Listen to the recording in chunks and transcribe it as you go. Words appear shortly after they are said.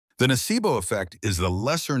The nocebo effect is the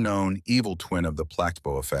lesser-known evil twin of the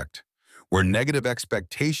placebo effect, where negative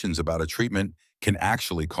expectations about a treatment can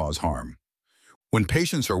actually cause harm. When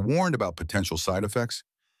patients are warned about potential side effects,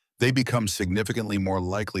 they become significantly more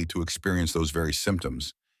likely to experience those very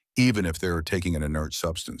symptoms, even if they're taking an inert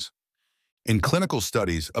substance. In clinical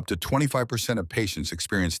studies, up to 25% of patients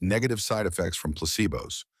experience negative side effects from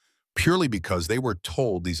placebos, purely because they were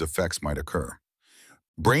told these effects might occur.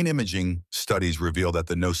 Brain imaging studies reveal that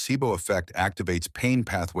the nocebo effect activates pain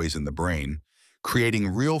pathways in the brain, creating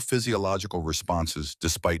real physiological responses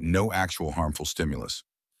despite no actual harmful stimulus.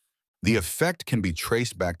 The effect can be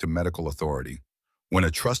traced back to medical authority. When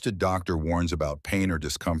a trusted doctor warns about pain or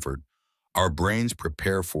discomfort, our brains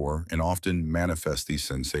prepare for and often manifest these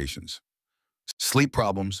sensations. Sleep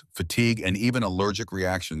problems, fatigue, and even allergic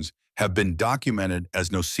reactions have been documented as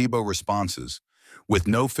nocebo responses, with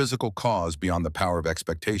no physical cause beyond the power of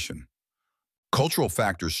expectation. Cultural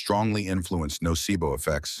factors strongly influence nocebo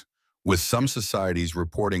effects, with some societies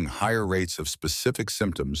reporting higher rates of specific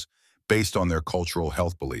symptoms based on their cultural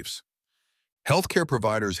health beliefs. Healthcare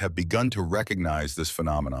providers have begun to recognize this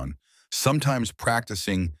phenomenon, sometimes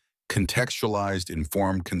practicing contextualized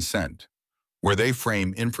informed consent, where they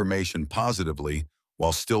frame information positively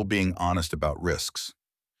while still being honest about risks.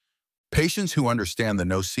 Patients who understand the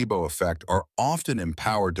nocebo effect are often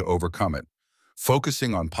empowered to overcome it,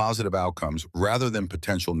 focusing on positive outcomes rather than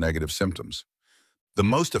potential negative symptoms. The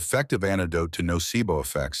most effective antidote to nocebo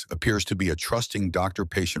effects appears to be a trusting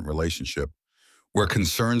doctor-patient relationship where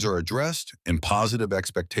concerns are addressed and positive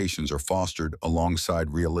expectations are fostered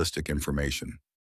alongside realistic information.